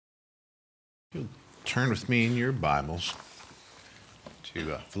You'll turn with me in your Bibles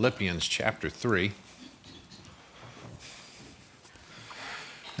to Philippians chapter 3.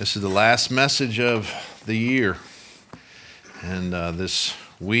 This is the last message of the year, and this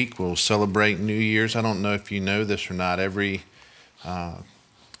week we'll celebrate New Year's. I don't know if you know this or not. Every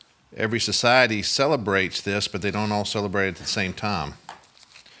society celebrates this, but they don't all celebrate it at the same time.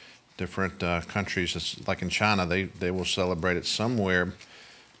 Different countries, like in China, they will celebrate it somewhere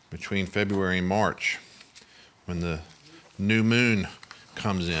between February and March when the new moon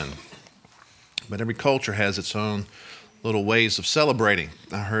comes in. But every culture has its own little ways of celebrating.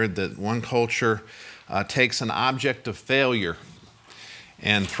 I heard that one culture takes an object of failure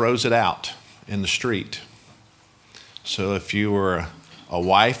and throws it out in the street. So if you were a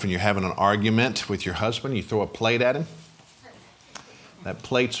wife and you're having an argument with your husband, you throw a plate at him. That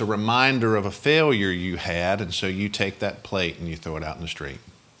plate's a reminder of a failure you had, and so you take that plate and you throw it out in the street.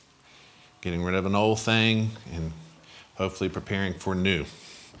 Getting rid of an old thing and hopefully preparing for new.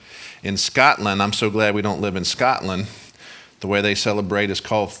 In Scotland, I'm so glad we don't live in Scotland, the way they celebrate is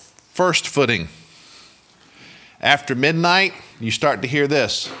called first footing. After midnight, you start to hear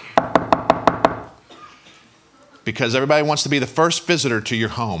this. Because everybody wants to be the first visitor to your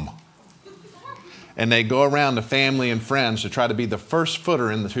home. And they go around to family and friends to try to be the first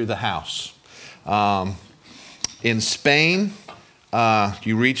footer into the house. In Spain,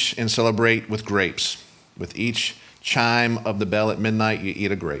 you reach and celebrate with grapes. With each chime of the bell at midnight, you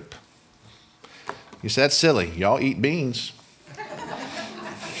eat a grape. You say, that's silly. Y'all eat beans.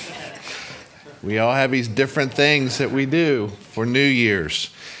 We all have these different things that we do for New Year's.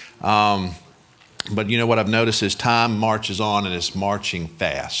 But you know what I've noticed is time marches on and it's marching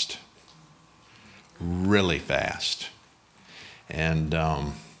fast. Really fast. And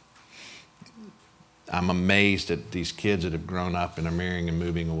I'm amazed at these kids that have grown up and are marrying and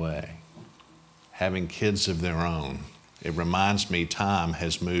moving away, having kids of their own. It reminds me time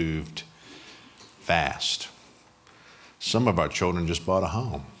has moved fast. Some of our children just bought a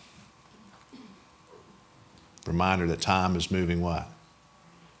home. Reminder that time is moving what?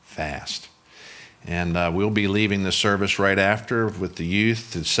 Fast. And we'll be leaving the service right after with the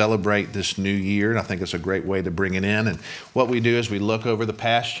youth to celebrate this new year. And I think it's a great way to bring it in. And what we do is we look over the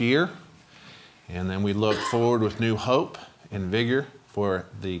past year, and then we look forward with new hope and vigor for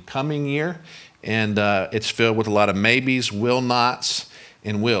the coming year. And it's filled with a lot of maybes, will nots,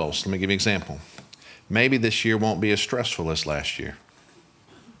 and wills. Let me give you an example. Maybe this year won't be as stressful as last year.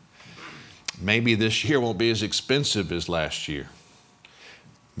 Maybe this year won't be as expensive as last year.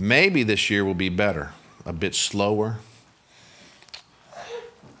 Maybe this year will be better, a bit slower.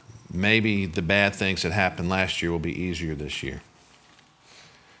 Maybe the bad things that happened last year will be easier this year.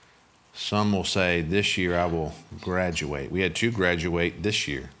 Some will say, this year I will graduate. We had two graduate this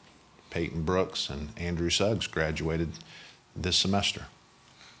year. Peyton Brooks and Andrew Suggs graduated this semester.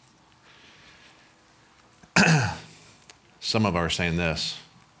 Some of us are saying this,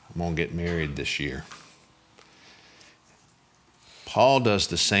 I'm going to get married this year. Paul does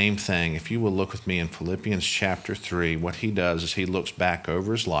the same thing. If you will look with me in Philippians chapter 3, what he does is he looks back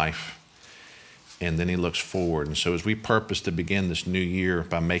over his life and then he looks forward. And so as we purpose to begin this new year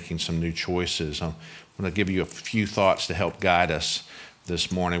by making some new choices, I'm going to give you a few thoughts to help guide us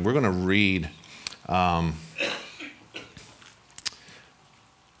this morning. We're going to read,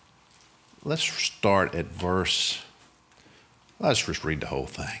 let's start at let's just read the whole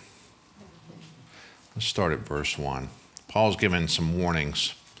thing. Let's start at verse 1. Paul's given some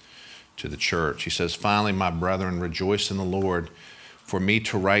warnings to the church. He says, finally, my brethren, rejoice in the Lord. For me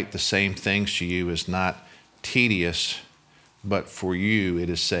to write the same things to you is not tedious, but for you it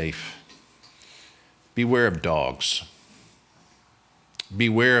is safe. Beware of dogs.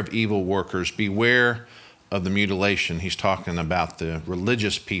 Beware of evil workers. Beware of the mutilation. He's talking about the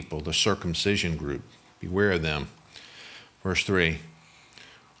religious people, the circumcision group. Beware of them. Verse 3,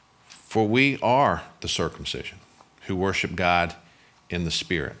 for we are the circumcision, who worship God in the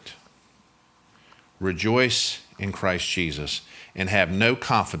Spirit. Rejoice in Christ Jesus and have no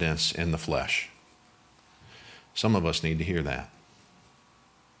confidence in the flesh. Some of us need to hear that.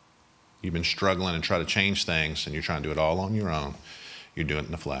 You've been struggling and try to change things and you're trying to do it all on your own. You're doing it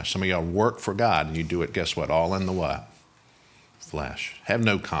in the flesh. Some of y'all work for God and you do it, guess what? All in the what? Flesh. Have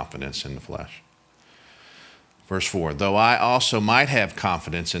no confidence in the flesh. Verse 4, though I also might have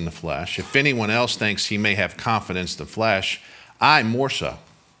confidence in the flesh, if anyone else thinks he may have confidence in the flesh, I more so.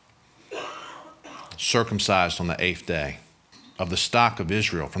 Circumcised on the 8th day, of the stock of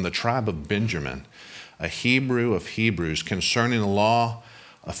Israel, from the tribe of Benjamin, a Hebrew of Hebrews, concerning the law,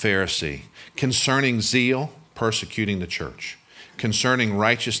 a Pharisee, concerning zeal, persecuting the church, concerning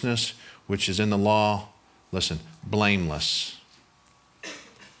righteousness, which is in the law, listen, blameless.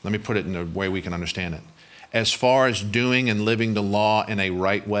 Let me put it in a way we can understand it. As far as doing and living the law in a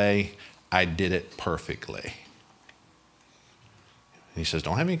right way, I did it perfectly. And he says,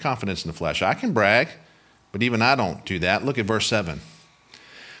 don't have any confidence in the flesh. I can brag, but even I don't do that. Look at verse 7.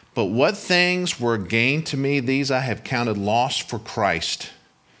 But what things were gained to me, these I have counted loss for Christ.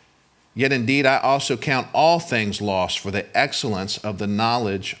 Yet indeed I also count all things lost for the excellence of the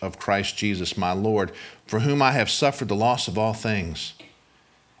knowledge of Christ Jesus my Lord, for whom I have suffered the loss of all things.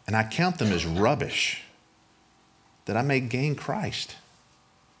 And I count them as rubbish, that I may gain Christ,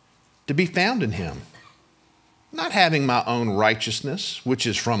 to be found in him, not having my own righteousness, which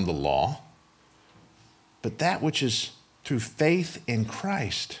is from the law, but that which is through faith in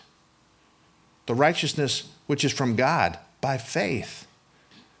Christ, the righteousness which is from God by faith,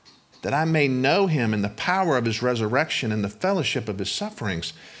 that I may know him in the power of his resurrection and the fellowship of his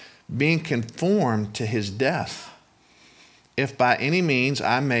sufferings, being conformed to his death, if by any means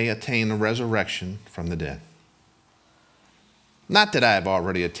I may attain the resurrection from the dead. Not that I have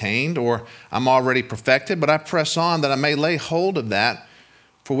already attained or I'm already perfected, but I press on that I may lay hold of that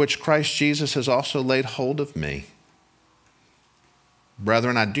for which Christ Jesus has also laid hold of me.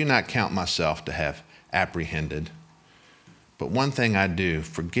 Brethren, I do not count myself to have apprehended. But one thing I do,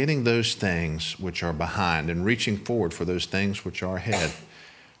 forgetting those things which are behind and reaching forward for those things which are ahead,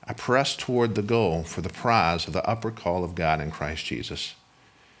 I press toward the goal for the prize of the upward call of God in Christ Jesus.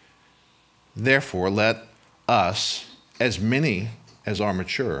 Therefore, let us, as many as are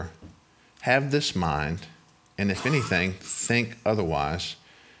mature, have this mind, and if anything, think otherwise.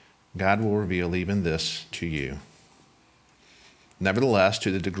 God will reveal even this to you. Nevertheless,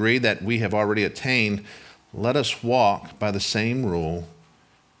 to the degree that we have already attained, let us walk by the same rule,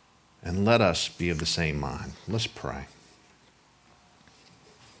 and let us be of the same mind. Let's pray.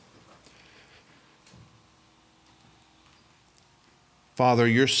 Father,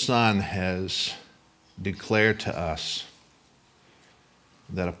 your Son has declared to us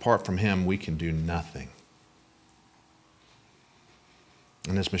that apart from him, we can do nothing.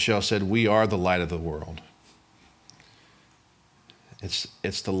 And as Michelle said, we are the light of the world.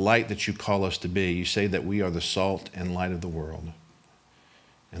 It's the light that you call us to be. You say that we are the salt and light of the world.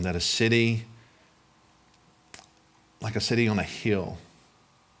 And that a city, like a city on a hill,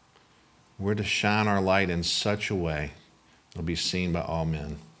 we're to shine our light in such a way it'll be seen by all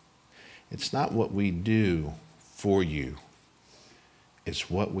men. It's not what we do for you. It's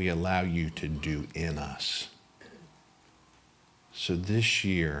what we allow you to do in us. So this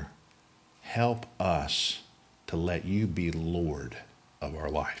year, help us to let you be Lord of our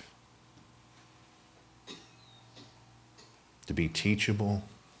life. To be teachable,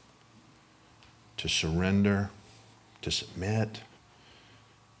 to surrender, to submit,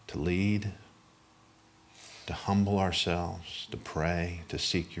 to lead, to humble ourselves, to pray, to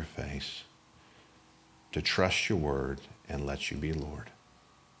seek your face, to trust your word and let you be Lord.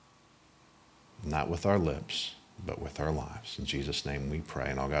 Not with our lips, but with our lives. In Jesus' name we pray.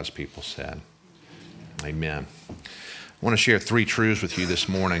 And all God's people said, amen. I want to share 3 truths with you this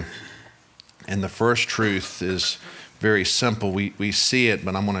morning. And the first truth is very simple. We see it,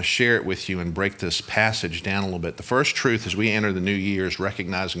 but I'm going to share it with you and break this passage down a little bit. The first truth as we enter the new year is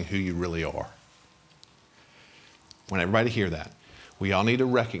recognizing who you really are. I want everybody to hear that. We all need to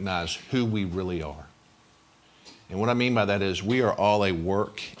recognize who we really are. And what I mean by that is we are all a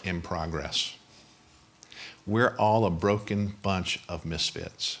work in progress. We're all a broken bunch of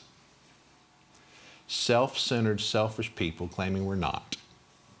misfits. Self-centered, selfish people claiming we're not.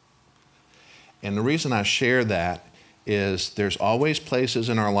 And the reason I share that is there's always places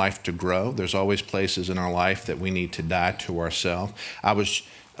in our life to grow. There's always places in our life that we need to die to ourselves. I was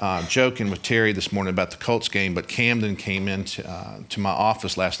joking with Terry this morning about the Colts game, but Camden came into to my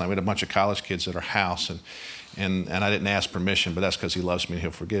office last night. We had a bunch of college kids at our house, and I didn't ask permission, but that's because he loves me and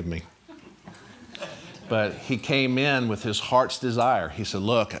he'll forgive me. But he came in with his heart's desire. He said,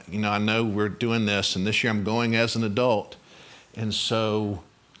 look, I know we're doing this, and this year I'm going as an adult. And so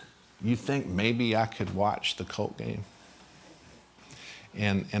you think maybe I could watch the Colt game?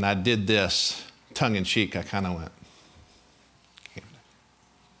 And I did this, tongue in cheek. I kind of went,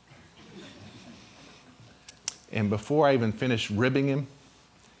 and before I even finished ribbing him,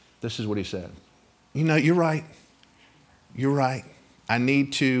 this is what he said. You're right. You're right. I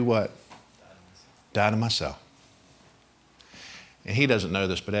need to what? Die to myself. And he doesn't know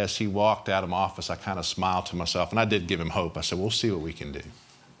this, but as he walked out of my office, I kind of smiled to myself, and I did give him hope. I said, we'll see what we can do.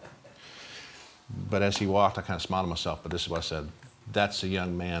 But as he walked, I kind of smiled to myself, but this is what I said. That's a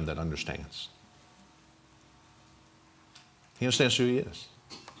young man that understands. He understands who he is.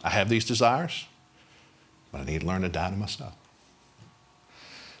 I have these desires, but I need to learn to die to myself.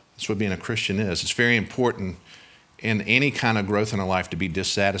 That's what being a Christian is. It's very important in any kind of growth in our life to be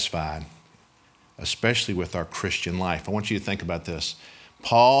dissatisfied, especially with our Christian life. I want you to think about this.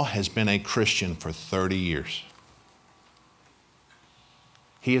 Paul has been a Christian for 30 years.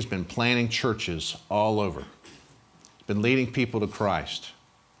 He has been planting churches all over. He's been leading people to Christ.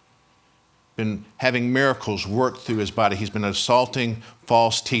 Been having miracles work through his body. He's been assaulting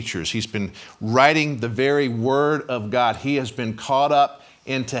false teachers. He's been writing the very word of God. He has been caught up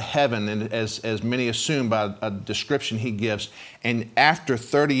into heaven, and as many assume by a description he gives. And after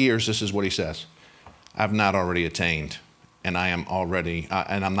 30 years, this is what he says: I've not already attained, and I'm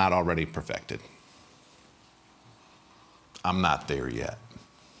not already perfected. I'm not there yet.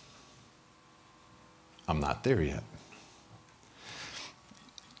 I'm not there yet.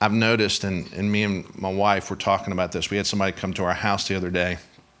 I've noticed, and me and my wife were talking about this. We had somebody come to our house the other day,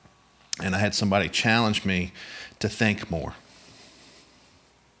 and I had somebody challenge me to think more.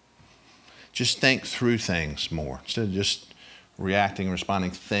 Just think through things more instead of just reacting and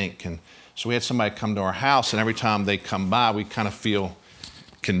responding. Think. And so we had somebody come to our house, and every time they come by, we kind of feel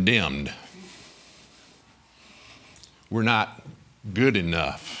condemned. We're not good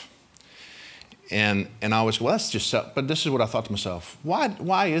enough. And I always go, well, that's just so, but this is what I thought to myself.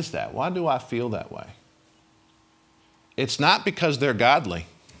 Why is that? Why do I feel that way? It's not because they're godly.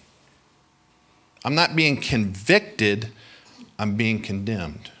 I'm not being convicted, I'm being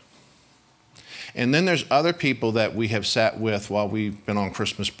condemned. And then there's other people that we have sat with while we've been on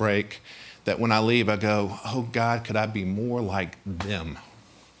Christmas break that when I leave, I go, oh God, could I be more like them?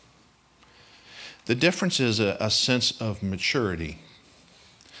 The difference is a sense of maturity.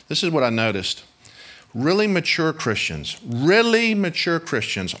 This is what I noticed. Really mature Christians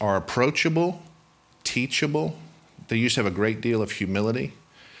are approachable, teachable. They used to have a great deal of humility.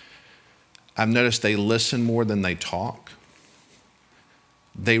 I've noticed they listen more than they talk.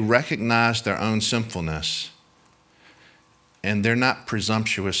 They recognize their own sinfulness, and they're not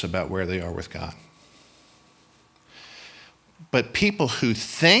presumptuous about where they are with God. But people who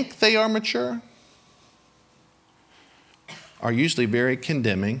think they are mature are usually very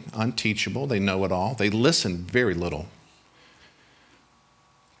condemning, unteachable. They know it all. They listen very little.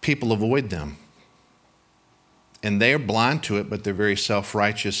 People avoid them. And they are blind to it, but they're very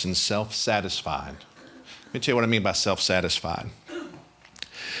self-righteous and self-satisfied. Let me tell you what I mean by self-satisfied.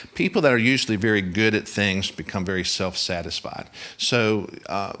 People that are usually very good at things become very self-satisfied. So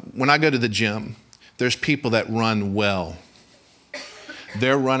when I go to the gym, there's people that run well.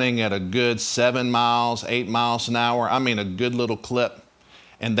 They're running at a good 7 miles, 8 miles an hour. I mean, a good little clip.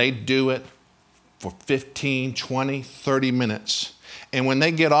 And they do it for 15, 20, 30 minutes. And when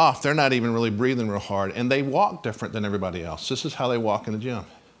they get off, they're not even really breathing real hard. And they walk different than everybody else. This is how they walk in the gym.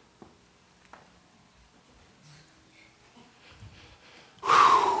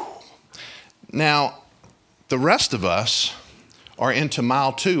 Whew. Now, the rest of us are into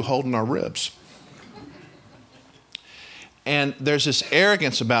mile 2 holding our ribs. And there's this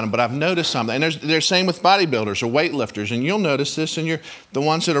arrogance about them, but I've noticed something. And they're same with bodybuilders or weightlifters. And you'll notice this, and the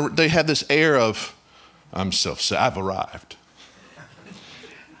ones that they have this air of, I've arrived.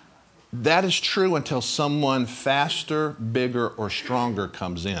 That is true until someone faster, bigger, or stronger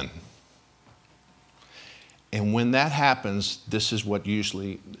comes in. And when that happens, this is what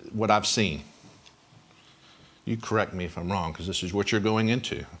I've seen. You correct me if I'm wrong, because this is what you're going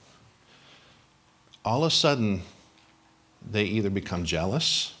into. All of a sudden, they either become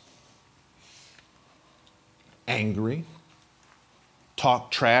jealous, angry,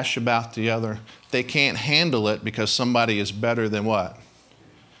 talk trash about the other. They can't handle it because somebody is better than what?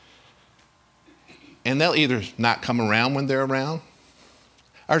 And they'll either not come around when they're around.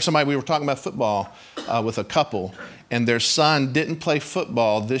 I heard we were talking about football with a couple, and their son didn't play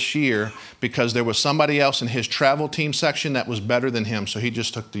football this year because there was somebody else in his travel team section that was better than him, so he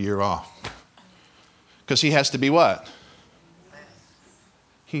just took the year off. Because he has to be what?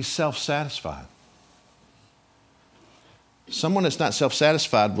 He's self-satisfied. Someone that's not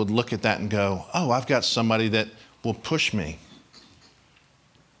self-satisfied would look at that and go, oh, I've got somebody that will push me.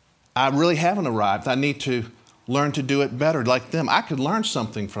 I really haven't arrived. I need to learn to do it better like them. I could learn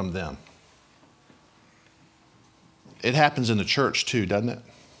something from them. It happens in the church too, doesn't it?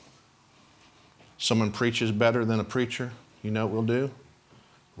 Someone preaches better than a preacher. You know what we'll do?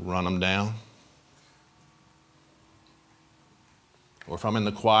 Run them down. Or if I'm in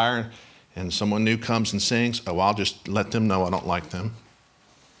the choir and someone new comes and sings, oh, I'll just let them know I don't like them.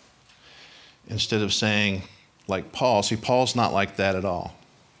 Instead of saying, like Paul, see, Paul's not like that at all.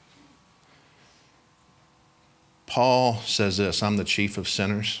 Paul says this, I'm the chief of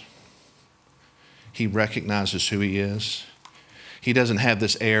sinners. He recognizes who he is. He doesn't have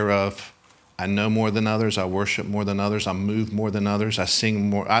this air of, I know more than others, I worship more than others, I move more than others, I sing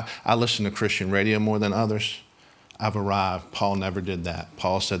more, I listen to Christian radio more than others. I've arrived. Paul never did that.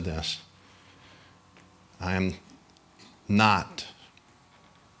 Paul said this, I'm not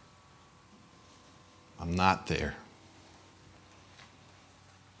there.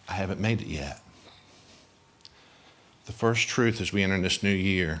 I haven't made it yet. The first truth as we enter this new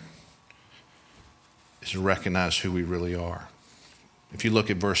year is to recognize who we really are. If you look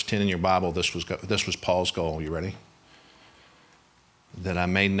at verse 10 in your Bible, this was Paul's goal. You ready? That I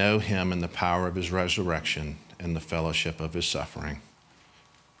may know him in the power of his resurrection and the fellowship of his suffering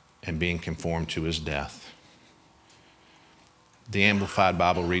and being conformed to his death. The Amplified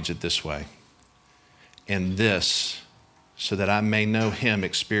Bible reads it this way. And this, so that I may know him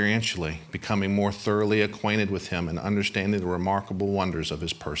experientially, becoming more thoroughly acquainted with him and understanding the remarkable wonders of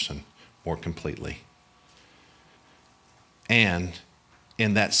his person more completely. And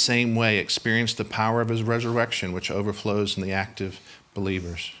in that same way, experience the power of his resurrection, which overflows in the active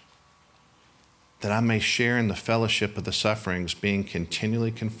believers. That I may share in the fellowship of the sufferings, being continually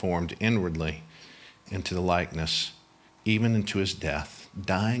conformed inwardly into the likeness, even into his death,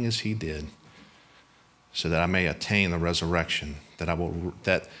 dying as he did, so that I may attain the resurrection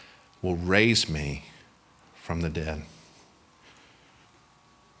that will raise me from the dead.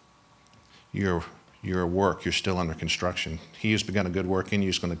 Your work, you're still under construction. He who's begun a good work in you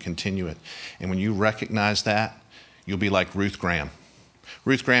is going to continue it. And when you recognize that, you'll be like Ruth Graham.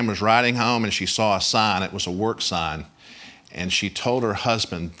 Ruth Graham was riding home and she saw a sign. It was a work sign. And she told her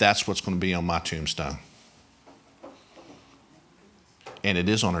husband, that's what's going to be on my tombstone. And it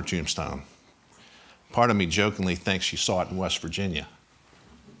is on her tombstone. Part of me jokingly thinks she saw it in West Virginia.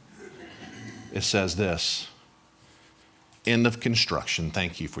 It says this, end of construction,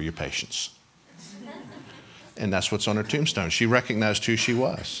 thank you for your patience. And that's what's on her tombstone. She recognized who she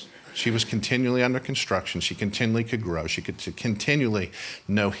was. She was continually under construction. She continually could grow. She could continually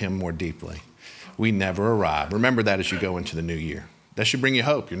know him more deeply. We never arrive. Remember that as you go into the new year. That should bring you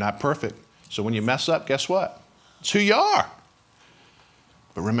hope. You're not perfect. So when you mess up, guess what? It's who you are.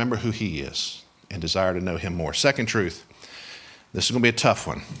 But remember who he is and desire to know him more. Second truth, this is going to be a tough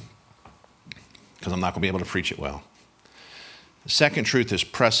one because I'm not going to be able to preach it well. The second truth is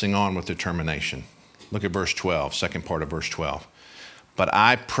pressing on with determination. Look at verse 12, second part of verse 12. But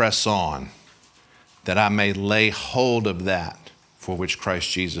I press on that I may lay hold of that for which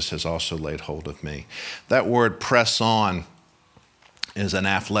Christ Jesus has also laid hold of me. That word press on is an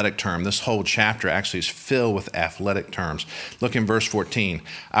athletic term. This whole chapter actually is filled with athletic terms. Look in verse 14.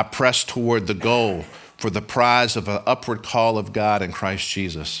 I press toward the goal for the prize of an upward call of God in Christ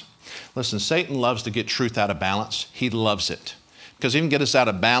Jesus. Listen, Satan loves to get truth out of balance. He loves it. Because if he can get us out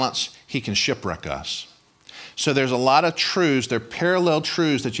of balance, he can shipwreck us. So there's a lot of truths, they're parallel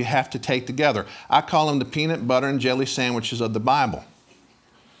truths that you have to take together. I call them the peanut butter and jelly sandwiches of the Bible.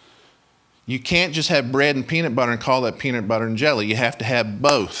 You can't just have bread and peanut butter and call that peanut butter and jelly. You have to have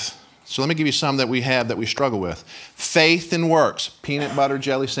both. So let me give you some that we have that we struggle with. Faith and works, peanut butter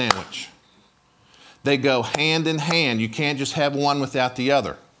jelly sandwich. They go hand in hand. You can't just have one without the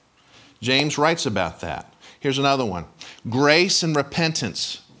other. James writes about that. Here's another one. Grace and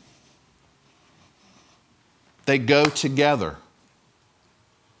repentance. They go together.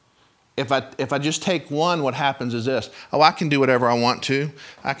 If I just take one, what happens is this. Oh, I can do whatever I want to.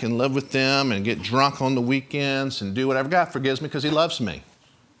 I can live with them and get drunk on the weekends and do whatever. God forgives me because he loves me.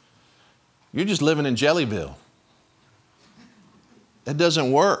 You're just living in Jellyville. It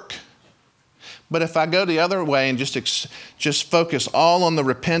doesn't work. But if I go the other way and just focus all on the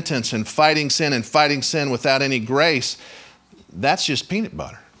repentance and fighting sin without any grace, that's just peanut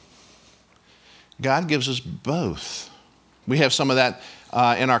butter. God gives us both. We have some of that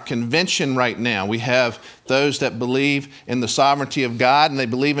in our convention right now. We have those that believe in the sovereignty of God, and they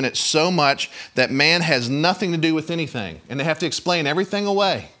believe in it so much that man has nothing to do with anything, and they have to explain everything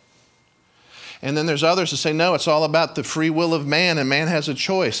away. And then there's others that say, no, it's all about the free will of man, and man has a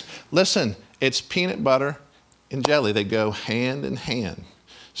choice. Listen, it's peanut butter and jelly. They go hand in hand.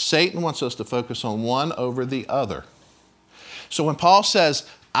 Satan wants us to focus on one over the other. So when Paul says,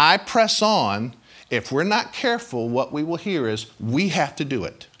 I press on, if we're not careful, what we will hear is, we have to do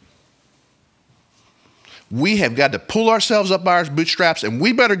it. We have got to pull ourselves up by our bootstraps, and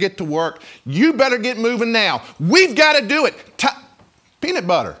we better get to work. You better get moving now. We've got to do it. Peanut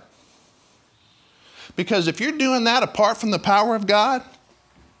butter. Because if you're doing that apart from the power of God,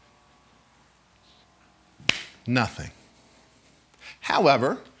 nothing.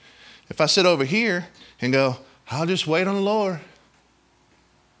 However, if I sit over here and go, I'll just wait on the Lord.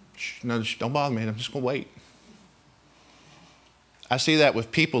 No, don't bother me. I'm just going to wait. I see that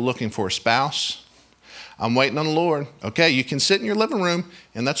with people looking for a spouse. I'm waiting on the Lord. Okay, you can sit in your living room,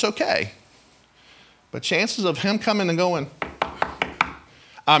 and that's okay. But chances of him coming and going,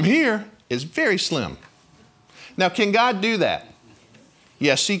 I'm here, is very slim. Now, can God do that?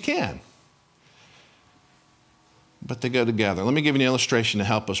 Yes, he can. But they go together. Let me give you an illustration to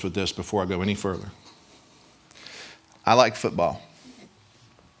help us with this before I go any further. I like football.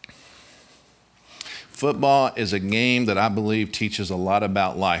 Football is a game that I believe teaches a lot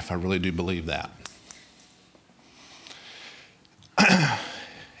about life. I really do believe that.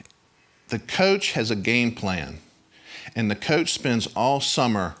 The coach has a game plan, and the coach spends all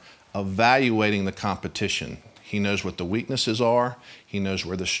summer evaluating the competition. He knows what the weaknesses are. He knows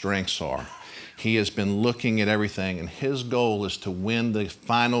where the strengths are. He has been looking at everything, and his goal is to win the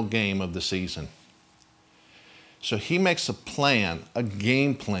final game of the season. So he makes a plan, a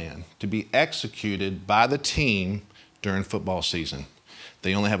game plan, to be executed by the team during football season.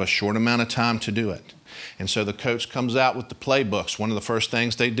 They only have a short amount of time to do it. And so the coach comes out with the playbooks. One of the first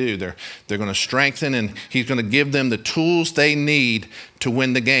things they do, they're going to strengthen, and he's going to give them the tools they need to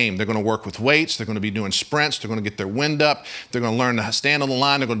win the game. They're going to work with weights. They're going to be doing sprints. They're going to get their wind up. They're going to learn to stand on the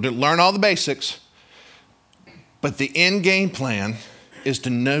line. They're going to learn all the basics. But the end game plan is to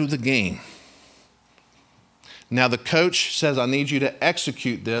know the game. Now, the coach says, I need you to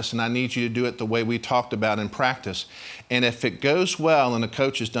execute this, and I need you to do it the way we talked about in practice. And if it goes well and the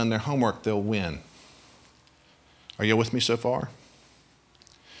coach has done their homework, they'll win. Are you with me so far?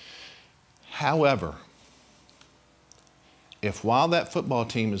 However, if while that football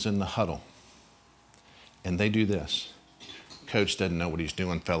team is in the huddle and they do this, coach doesn't know what he's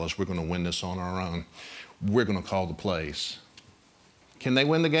doing, fellas, we're going to win this on our own. We're going to call the plays. Can they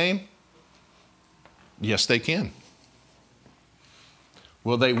win the game? Yes, they can.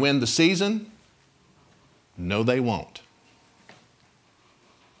 Will they win the season? No, they won't.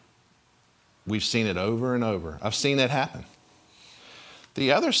 We've seen it over and over. I've seen it happen.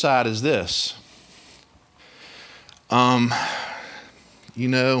 The other side is this. You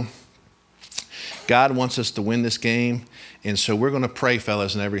know, God wants us to win this game, and so we're going to pray,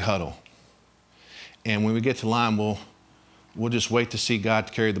 fellas, in every huddle. And when we get to line, we'll just wait to see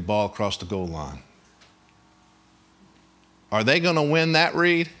God carry the ball across the goal line. Are they going to win that,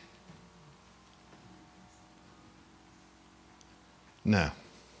 Reed? No.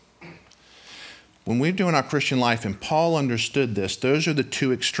 When we're doing our Christian life, and Paul understood this, those are the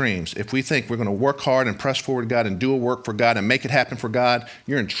two extremes. If we think we're going to work hard and press forward God and do a work for God and make it happen for God,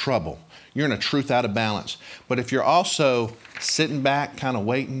 you're in trouble. You're in a truth out of balance. But if you're also sitting back, kind of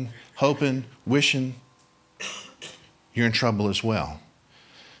waiting, hoping, wishing, you're in trouble as well.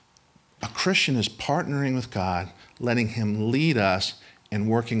 A Christian is partnering with God, letting him lead us and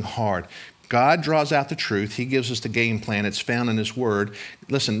working hard. God draws out the truth. He gives us the game plan. It's found in his word.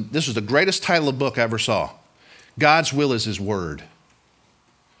 Listen, this is the greatest title of book I ever saw. God's will is his word.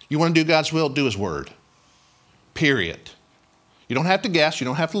 You want to do God's will? Do his word. Period. You don't have to guess. You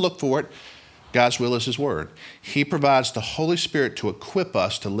don't have to look for it. God's will is his word. He provides the Holy Spirit to equip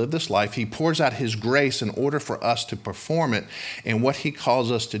us to live this life. He pours out his grace in order for us to perform it. And what he calls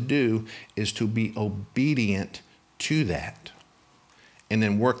us to do is to be obedient to that and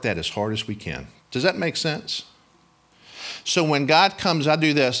then work that as hard as we can. Does that make sense? So when God comes, I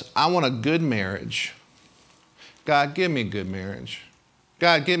do this. I want a good marriage. God, give me a good marriage.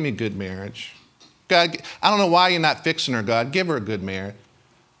 God, give me a good marriage. God, I don't know why you're not fixing her, God. Give her a good marriage.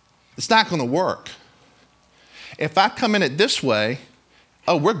 It's not going to work. If I come in it this way,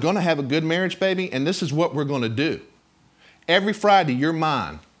 oh, we're going to have a good marriage, baby, and this is what we're going to do. Every Friday, you're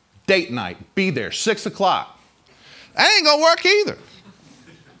mine. Date night. Be there, 6 o'clock. That ain't going to work either.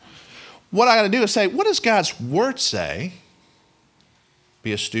 What I got to do is say, what does God's word say?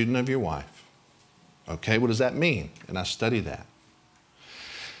 Be a student of your wife. Okay, what does that mean? And I study that.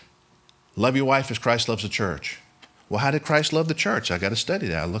 Love your wife as Christ loves the church. Well, how did Christ love the church? I got to study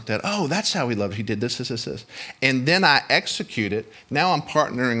that. I looked at, oh, that's how he loved it. He did this, this, this, this. And then I execute it. Now I'm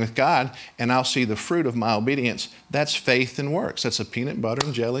partnering with God, and I'll see the fruit of my obedience. That's faith and works. That's a peanut butter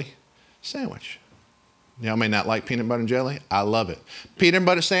and jelly sandwich. Y'all may not like peanut butter and jelly. I love it. Peanut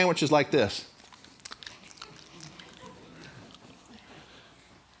butter sandwich is like this.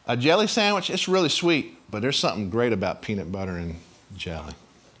 A jelly sandwich, it's really sweet, but there's something great about peanut butter and jelly.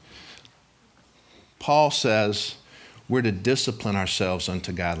 Paul says we're to discipline ourselves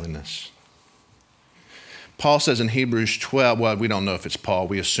unto godliness. Paul says in Hebrews 12, well, we don't know if it's Paul.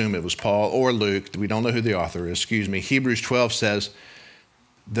 We assume it was Paul or Luke. We don't know who the author is, excuse me. Hebrews 12 says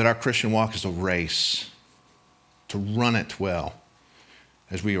that our Christian walk is a race. to run it well,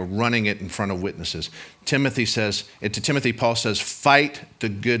 as we are running it in front of witnesses. To Timothy, Paul says, fight the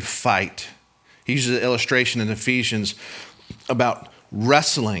good fight. He uses an illustration in Ephesians about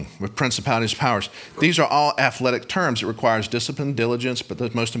wrestling with principalities and powers. These are all athletic terms. It requires discipline, diligence,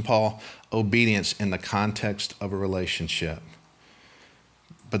 but most of all, obedience in the context of a relationship.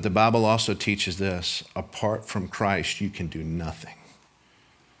 But the Bible also teaches this: apart from Christ, you can do nothing.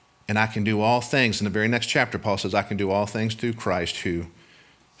 And I can do all things. In the very next chapter, Paul says, I can do all things through Christ who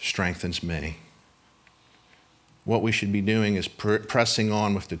strengthens me. What we should be doing is pressing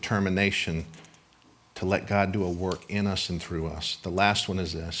on with determination to let God do a work in us and through us. The last one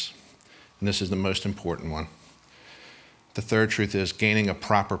is this, and this is the most important one. The third truth is gaining a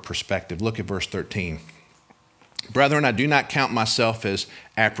proper perspective. Look at verse 13. Brethren, I do not count myself as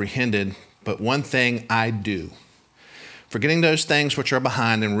apprehended, but one thing I do. Forgetting those things which are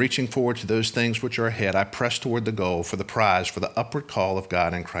behind and reaching forward to those things which are ahead, I press toward the goal for the prize, for the upward call of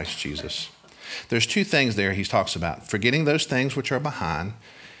God in Christ Jesus. There's two things there he talks about: forgetting those things which are behind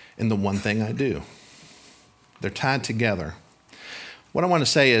and the one thing I do. They're tied together. What I want to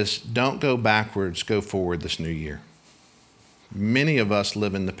say is, don't go backwards, go forward this new year. Many of us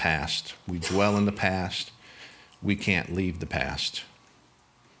live in the past. We dwell in the past. We can't leave the past.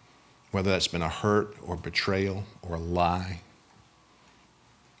 Whether that's been a hurt or betrayal or a lie.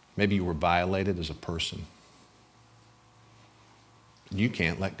 Maybe you were violated as a person. You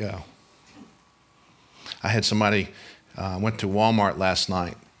can't let go. I had somebody, went to Walmart last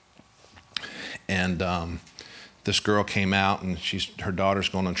night, and this girl came out, and her daughter's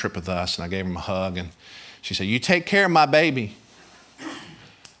going on a trip with us, and I gave her a hug, and she said, "You take care of my baby."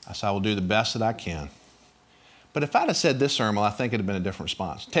 I said, "I will do the best that I can." But if I'd have said this, Irma, I think it'd have been a different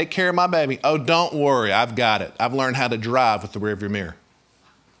response. "Take care of my baby." "Oh, don't worry, I've got it. I've learned how to drive with the rearview mirror."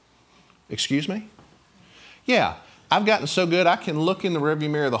 Excuse me? Yeah, I've gotten so good I can look in the rearview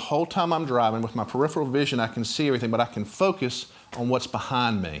mirror the whole time I'm driving. With my peripheral vision, I can see everything, but I can focus on what's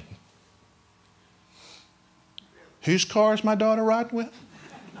behind me. Whose car is my daughter riding with?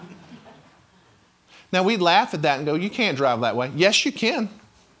 Now, we'd laugh at that and go, "You can't drive that way." Yes, you can.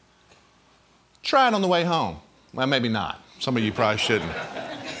 Try it on the way home. Well, maybe not. Some of you probably shouldn't.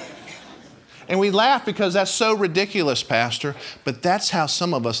 And we laugh because that's so ridiculous, Pastor, but that's how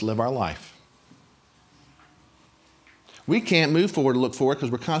some of us live our life. We can't move forward to look forward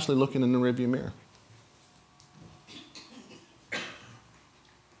because we're constantly looking in the rearview mirror.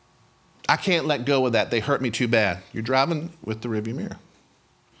 I can't let go of that. They hurt me too bad. You're driving with the rearview mirror.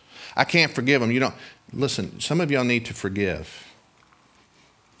 I can't forgive them. You don't. Listen, some of y'all need to forgive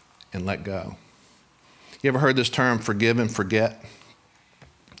and let go. You ever heard this term, forgive and forget?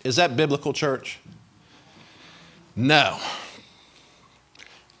 Is that biblical, church? No.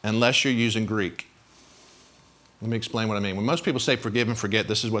 Unless you're using Greek. Let me explain what I mean. When most people say forgive and forget,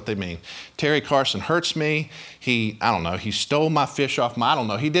 this is what they mean. Terry Carson hurts me. He stole my fish off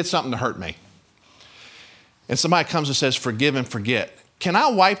he did something to hurt me. And somebody comes and says, forgive and forget. Can I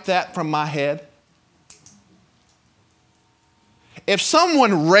wipe that from my head? If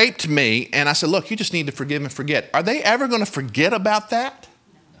someone raped me and I said, look, you just need to forgive and forget, are they ever going to forget about that?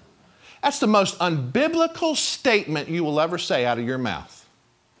 That's the most unbiblical statement you will ever say out of your mouth.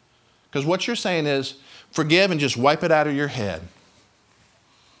 Because what you're saying is, forgive and just wipe it out of your head.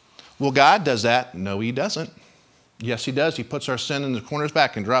 Well, God does that. No, He doesn't. Yes, He does. He puts our sin in the corner of His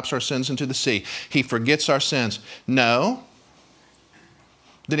back and drops our sins into the sea. He forgets our sins. No.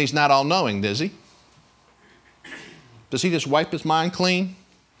 Then He's not all-knowing, does He? Does He just wipe His mind clean?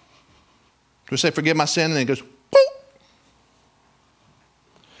 Do we say, forgive my sin, and then He goes, boop.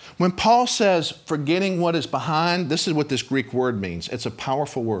 When Paul says, forgetting what is behind, this is what this Greek word means. It's a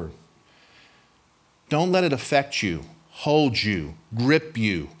powerful word. Don't let it affect you, hold you, grip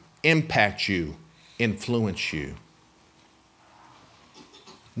you, impact you, influence you.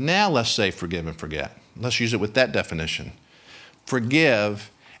 Now let's say forgive and forget. Let's use it with that definition. Forgive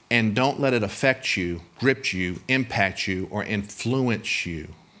and don't let it affect you, grip you, impact you, or influence you.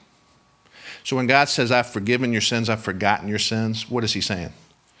 So when God says, I've forgiven your sins, I've forgotten your sins, what is He saying?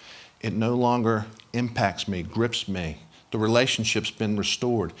 It no longer impacts me, grips me. The relationship's been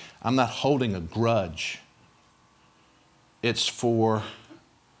restored. I'm not holding a grudge. It's forgotten.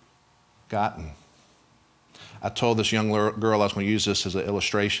 I told this young girl I was going to use this as an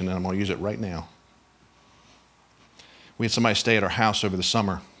illustration, and I'm going to use it right now. We had somebody stay at our house over the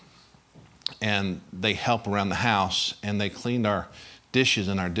summer, and they help around the house, and they cleaned our dishes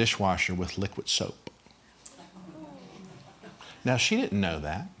in our dishwasher with liquid soap. Now, she didn't know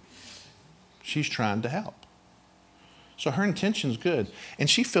that. She's trying to help. So her intention's good. And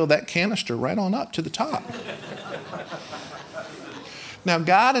she filled that canister right on up to the top. Now,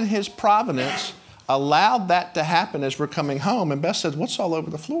 God in his providence allowed that to happen as we're coming home. And Beth said, what's all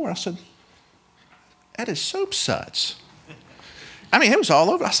over the floor? I said, that is soap suds. I mean, it was all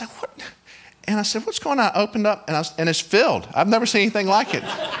over. I said, what? And I said, what's going on? I opened up, and it's filled. I've never seen anything like it.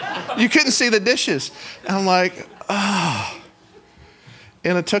 You couldn't see the dishes. And I'm like, oh.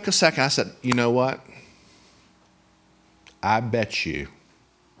 And it took a second. I said, you know what? I bet you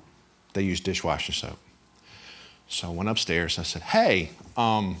they use dishwashing soap. So I went upstairs. I said, hey,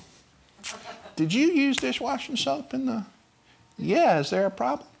 did you use dishwashing soap in the... Yeah, is there a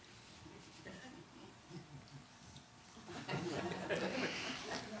problem?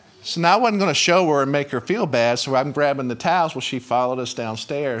 So now I wasn't going to show her and make her feel bad, so I'm grabbing the towels. Well, she followed us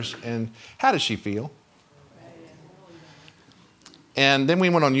downstairs. And how did she feel? And then we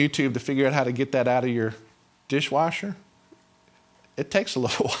went on YouTube to figure out how to get that out of your dishwasher. It takes a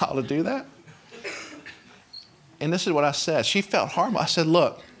little while to do that. And this is what I said. She felt horrible. I said,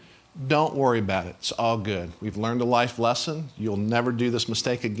 look, don't worry about it. It's all good. We've learned a life lesson. You'll never do this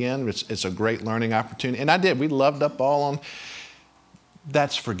mistake again. It's a great learning opportunity. And I did. We loved up all on...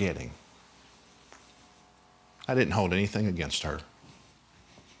 That's forgetting. I didn't hold anything against her.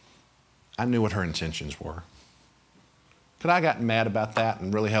 I knew what her intentions were. Could I have gotten mad about that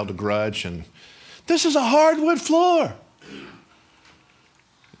and really held a grudge and, this is a hardwood floor?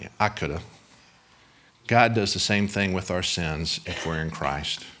 Yeah, I could have. God does the same thing with our sins if we're in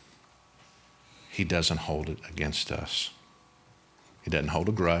Christ. He doesn't hold it against us. He doesn't hold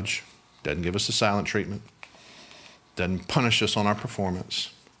a grudge, doesn't give us the silent treatment, doesn't punish us on our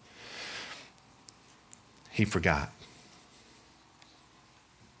performance. He forgot.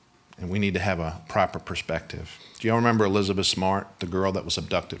 And we need to have a proper perspective. Do y'all remember Elizabeth Smart, the girl that was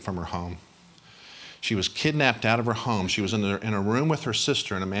abducted from her home? She was kidnapped out of her home. She was in a room with her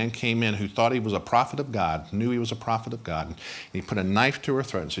sister, and a man came in who thought he was a prophet of God, knew he was a prophet of God. And he put a knife to her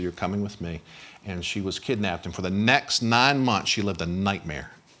throat and said, you're coming with me. And she was kidnapped. And for the next 9 months, she lived a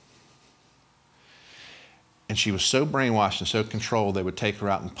nightmare. And she was so brainwashed and so controlled, they would take her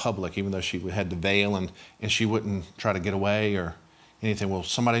out in public, even though she had to veil, and she wouldn't try to get away or anything. Well,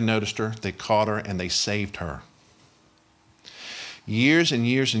 somebody noticed her, they caught her, and they saved her. Years and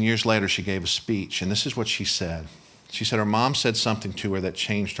years and years later, she gave a speech, and this is what she said. She said her mom said something to her that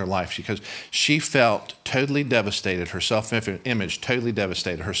changed her life because she felt totally devastated, her self-image totally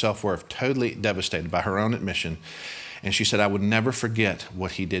devastated, her self-worth totally devastated by her own admission. And she said, I would never forget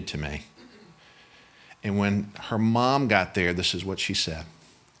what he did to me. And when her mom got there, this is what she said.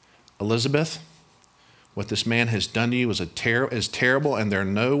 Elizabeth, what this man has done to you is terrible, and there are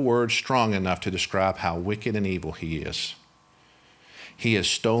no words strong enough to describe how wicked and evil he is. He has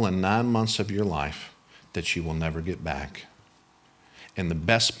stolen 9 months of your life that you will never get back. And the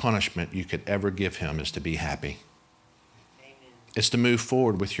best punishment you could ever give him is to be happy. It's to move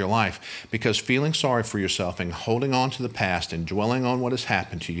forward with your life, because feeling sorry for yourself and holding on to the past and dwelling on what has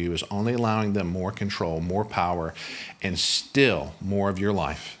happened to you is only allowing them more control, more power, and still more of your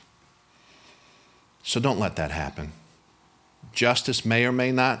life. So don't let that happen. Justice may or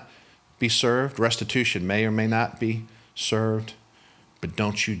may not be served. Restitution may or may not be served. But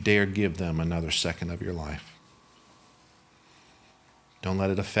don't you dare give them another second of your life. Don't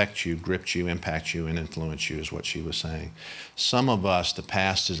let it affect you, grip you, impact you, and influence you, is what she was saying. Some of us, the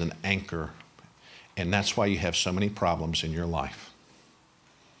past is an anchor, and that's why you have so many problems in your life.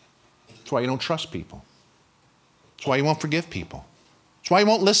 That's why you don't trust people. That's why you won't forgive people. That's why you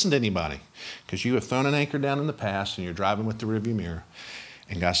won't listen to anybody, because you have thrown an anchor down in the past, and you're driving with the rearview mirror,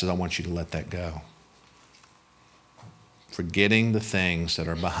 and God says, I want you to let that go. Forgetting the things that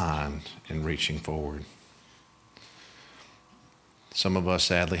are behind and reaching forward. Some of us,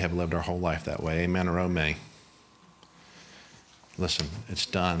 sadly, have lived our whole life that way. Amen or oh me. Listen, it's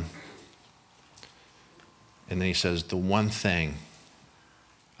done. And then he says, the one thing,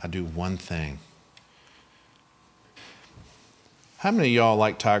 I do one thing. How many of y'all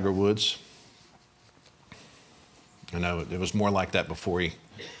like Tiger Woods? I know it was more like that before he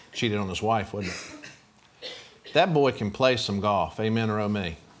cheated on his wife, wasn't it? That boy can play some golf. Amen or oh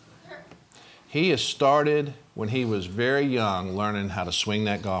me. He has started when he was very young learning how to swing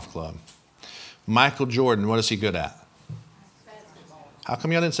that golf club. Michael Jordan, what is he good at? Basketball. How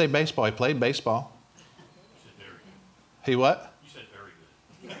come y'all didn't say baseball? He played baseball. You said very good. He what? You said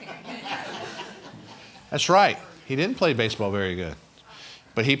very good. That's right. He didn't play baseball very good.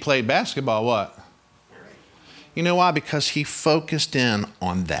 But he played basketball what? You know why? Because he focused in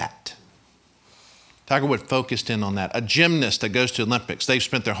on that. Tiger Woods focused in on that. A gymnast that goes to Olympics, they've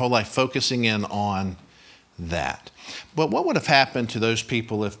spent their whole life focusing in on that. But what would have happened to those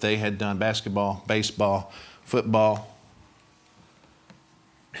people if they had done basketball, baseball, football?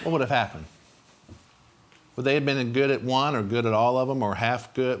 What would have happened? Would they have been good at one or good at all of them or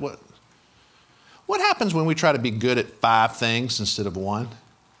half good? What happens when we try to be good at 5 things instead of one?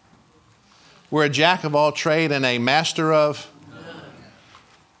 We're a jack of all trade and a master of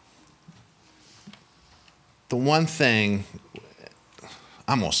the one thing.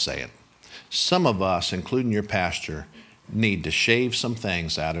 I'm going to say it. Some of us, including your pastor, need to shave some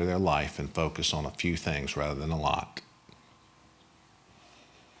things out of their life and focus on a few things rather than a lot.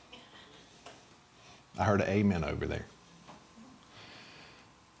 I heard an amen over there.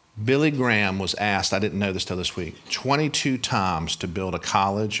 Billy Graham was asked, I didn't know this till this week, 22 times to build a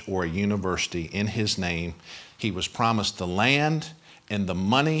college or a university in his name. He was promised the land and the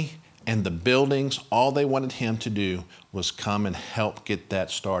money and the buildings. All they wanted him to do was come and help get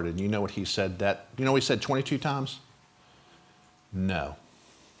that started. You know what he said? You know what he said 22 times? No.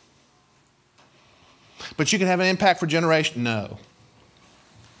 But you can have an impact for generations? No.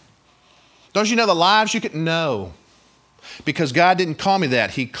 Don't you know the lives you could? No. Because God didn't call me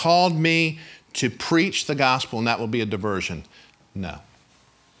that. He called me to preach the gospel, and that will be a diversion. No.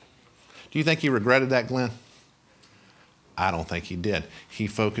 Do you think he regretted that, Glenn? I don't think he did. He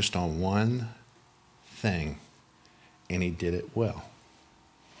focused on one thing, and he did it well.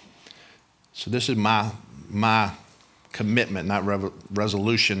 So this is my commitment, not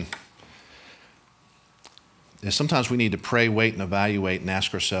resolution. Is sometimes we need to pray, wait, and evaluate and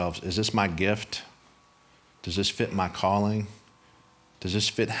ask ourselves, is this my gift? Does this fit my calling? Does this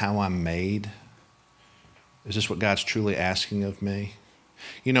fit how I'm made? Is this what God's truly asking of me?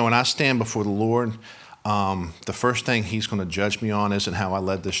 You know, when I stand before the Lord, the first thing he's going to judge me on isn't how I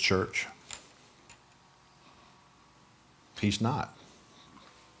led this church. He's not.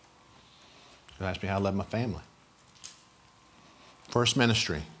 He'll ask me how I led my family. First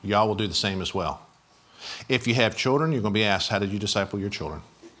ministry, y'all will do the same as well. If you have children, you're going to be asked, how did you disciple your children?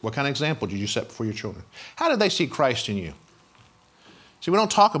 What kind of example did you set before your children? How did they see Christ in you? See, we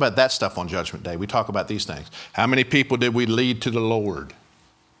don't talk about that stuff on Judgment Day. We talk about these things. How many people did we lead to the Lord?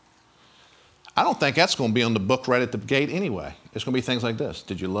 I don't think that's going to be on the book right at the gate anyway. It's going to be things like this.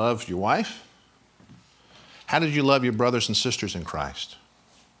 Did you love your wife? How did you love your brothers and sisters in Christ?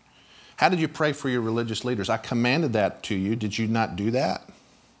 How did you pray for your religious leaders? I commanded that to you. Did you not do that?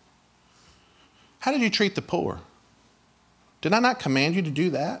 How did you treat the poor? Did I not command you to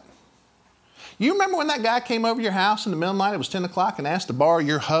do that? You remember when that guy came over your house in the middle of the night, it was 10 o'clock, and asked to borrow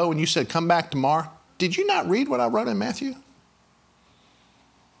your hoe, and you said, come back tomorrow? Did you not read what I wrote in Matthew?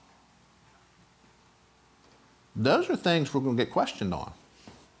 Those are things we're going to get questioned on.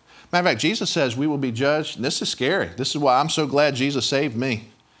 Matter of fact, Jesus says we will be judged. And this is scary. This is why I'm so glad Jesus saved me.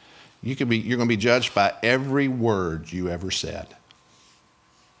 You're going to be judged by every word you ever said.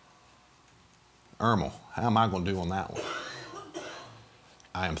 Ermel, how am I going to do on that one?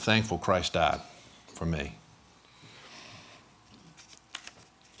 I am thankful Christ died for me.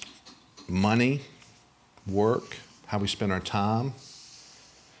 Money, work, how we spend our time.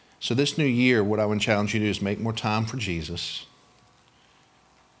 So this new year, what I would challenge you to do is make more time for Jesus.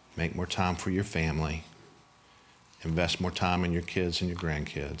 Make more time for your family. Invest more time in your kids and your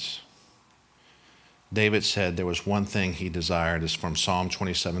grandkids. David said there was one thing he desired. It's from Psalm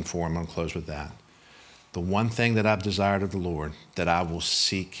 27:4. I'm going to close with that. The one thing that I've desired of the Lord, that I will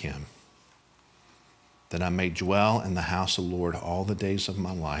seek him, that I may dwell in the house of the Lord all the days of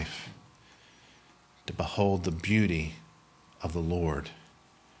my life, to behold the beauty of the Lord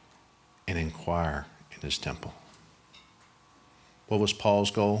and inquire in his temple. What was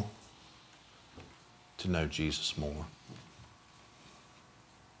Paul's goal? To know Jesus more.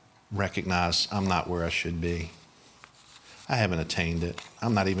 Recognize I'm not where I should be. I haven't attained it.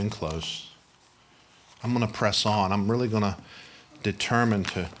 I'm not even close. I'm going to press on. I'm really going to determine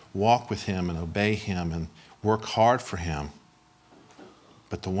to walk with him and obey him and work hard for him.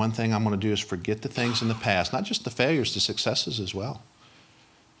 But the one thing I'm going to do is forget the things in the past, not just the failures, the successes as well.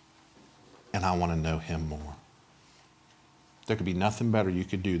 And I want to know him more. There could be nothing better you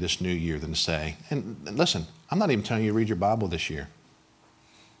could do this new year than to say, and listen, I'm not even telling you to read your Bible this year.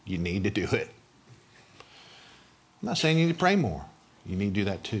 You need to do it. I'm not saying you need to pray more. You need to do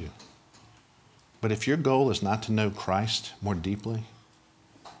that too. But if your goal is not to know Christ more deeply,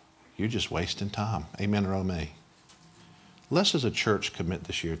 you're just wasting time. Amen or oh me. Let's as a church commit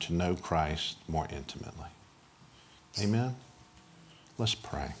this year to know Christ more intimately. Amen? Let's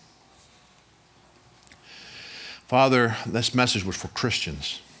pray. Father, this message was for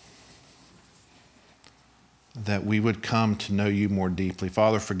Christians. that we would come to know you more deeply.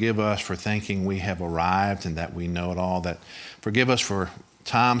 Father, forgive us for thinking we have arrived and that we know it all. That forgive us for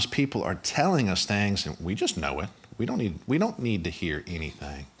times people are telling us things and we just know it. We don't need to hear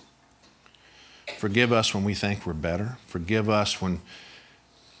anything. Forgive us when we think we're better. Forgive us when,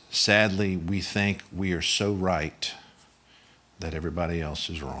 sadly, we think we are so right that everybody else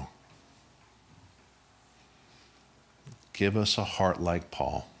is wrong. Give us a heart like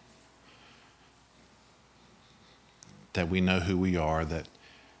Paul, that we know who we are, that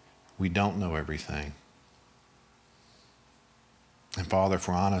we don't know everything. And Father, if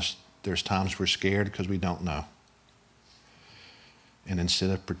we're honest, there's times we're scared because we don't know. And instead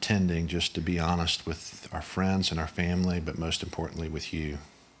of pretending, just to be honest with our friends and our family, but most importantly with you.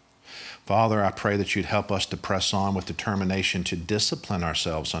 Father, I pray that you'd help us to press on with determination to discipline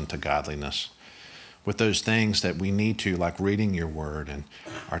ourselves unto godliness, with those things that we need to, like reading your word and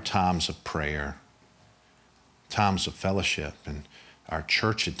our times of prayer, times of fellowship, and our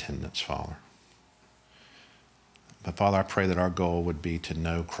church attendance, Father. But Father, I pray that our goal would be to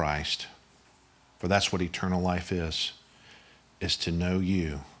know Christ, for that's what eternal life is to know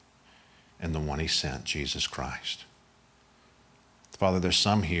you and the one he sent, Jesus Christ. Father, there's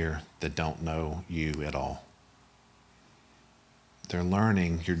some here that don't know you at all. They're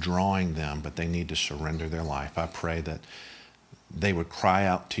learning, you're drawing them, but they need to surrender their life. I pray that they would cry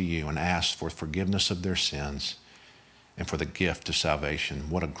out to you and ask for forgiveness of their sins and for the gift of salvation.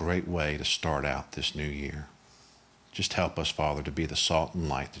 What a great way to start out this new year. Just help us, Father, to be the salt and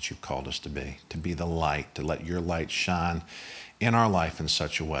light that you've called us to be the light, to let your light shine in our life in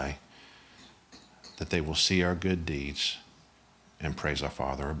such a way that they will see our good deeds and praise our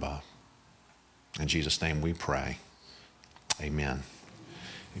Father above. In Jesus' name we pray. Amen.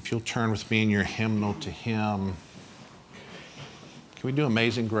 If you'll turn with me in your hymnal to hymn, can we do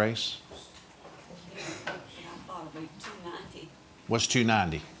Amazing Grace? What's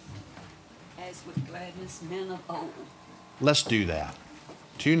 290? As with gladness men of old. Let's do that.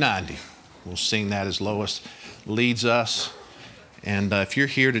 290. We'll sing that as Lois leads us. And if you're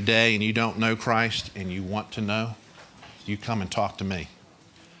here today and you don't know Christ and you want to know, you come and talk to me.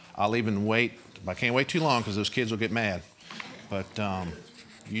 I'll even wait. I can't wait too long because those kids will get mad. But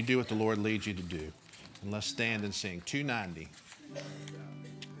you do what the Lord leads you to do. And let's stand and sing 290.